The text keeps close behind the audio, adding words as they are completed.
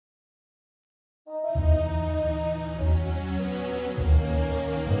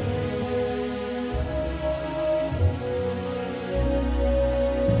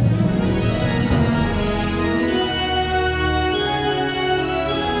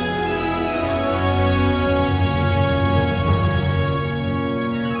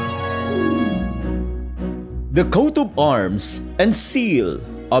The coat of arms and seal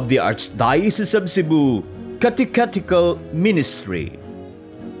of the Archdiocese of Cebu Catechetical Ministry.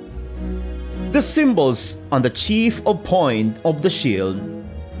 The symbols on the chief point of the shield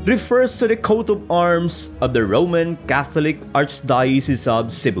refers to the coat of arms of the Roman Catholic Archdiocese of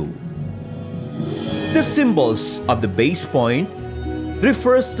Cebu. The symbols of the base point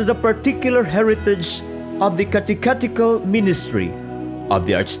refers to the particular heritage of the Catechetical Ministry of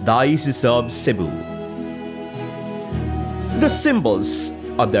the Archdiocese of Cebu. The symbols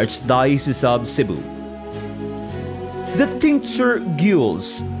of the Archdiocese of Cebu. The tincture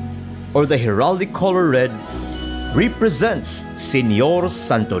gules, or the heraldic color red, represents Señor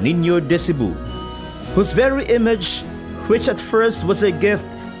Santo Niño de Cebu, whose very image, which at first was a gift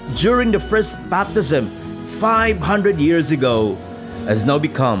during the first baptism 500 years ago, has now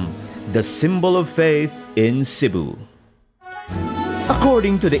become the symbol of faith in Cebu.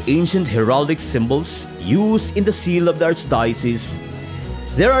 According to the ancient heraldic symbols used in the seal of the Archdiocese,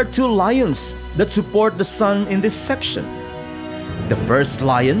 there are two lions that support the sun in this section. The first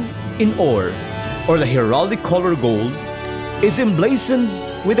lion, in or the heraldic color gold, is emblazoned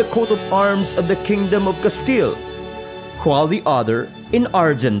with the coat of arms of the Kingdom of Castile, while the other, in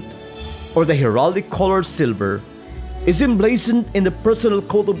argent, or the heraldic color silver, is emblazoned in the personal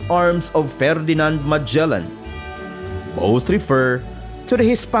coat of arms of Ferdinand Magellan. Both refer to the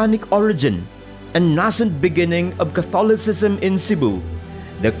Hispanic origin and nascent beginning of Catholicism in Cebu,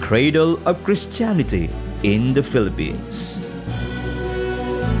 the cradle of Christianity in the Philippines.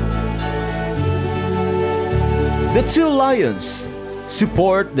 The two lions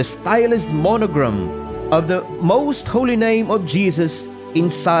support the stylized monogram of the Most Holy Name of Jesus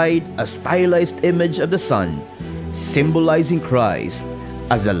inside a stylized image of the sun, symbolizing Christ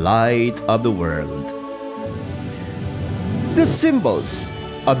as the light of the world. The symbols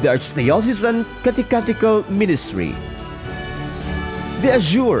of the Archdiocesan Catechetical Ministry. The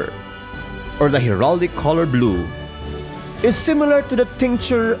azure, or the heraldic color blue, is similar to the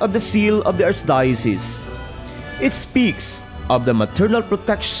tincture of the seal of the Archdiocese. It speaks of the maternal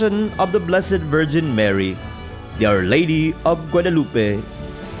protection of the Blessed Virgin Mary. The Our Lady of Guadalupe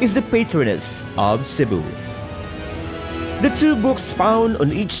is the patroness of Cebu. The two books found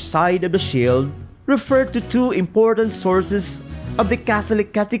on each side of the shield refer to two important sources of the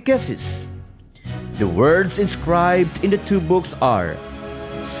Catholic catechesis. The words inscribed in the two books are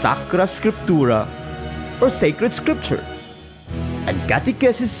Sacra Scriptura, or Sacred Scripture, and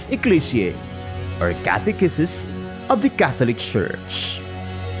Catechesis Ecclesiae, or Catechesis of the Catholic Church.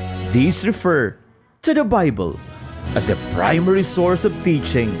 These refer to the Bible as the primary source of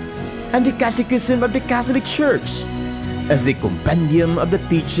teaching and the Catechism of the Catholic Church as the compendium of the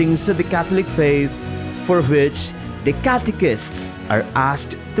teachings of the Catholic faith for which the catechists are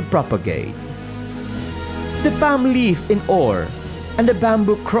asked to propagate. The palm leaf in or and the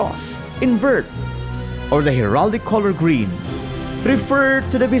bamboo cross in vert, or the heraldic color green, refer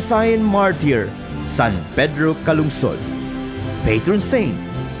to the Visayan martyr San Pedro Calungsod, patron saint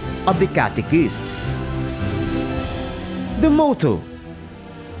of the catechists. The motto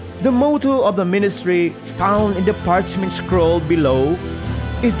of the ministry found in the parchment scroll below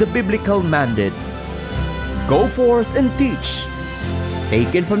is the biblical mandate, "Go forth and teach,"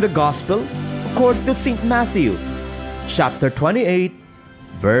 taken from the Gospel according to St. Matthew, chapter 28,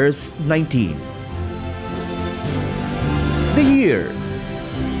 verse 19. The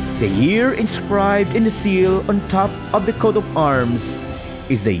year inscribed in the seal on top of the coat of arms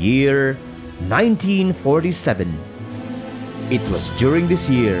is the year 1947. It was during this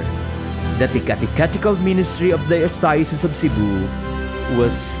year that the Catechetical Ministry of the Archdiocese of Cebu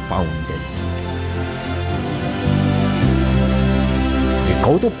was founded. The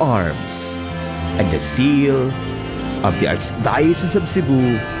coat of arms and the seal of the Archdiocese of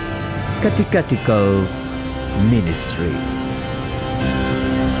Cebu Catechetical Ministry.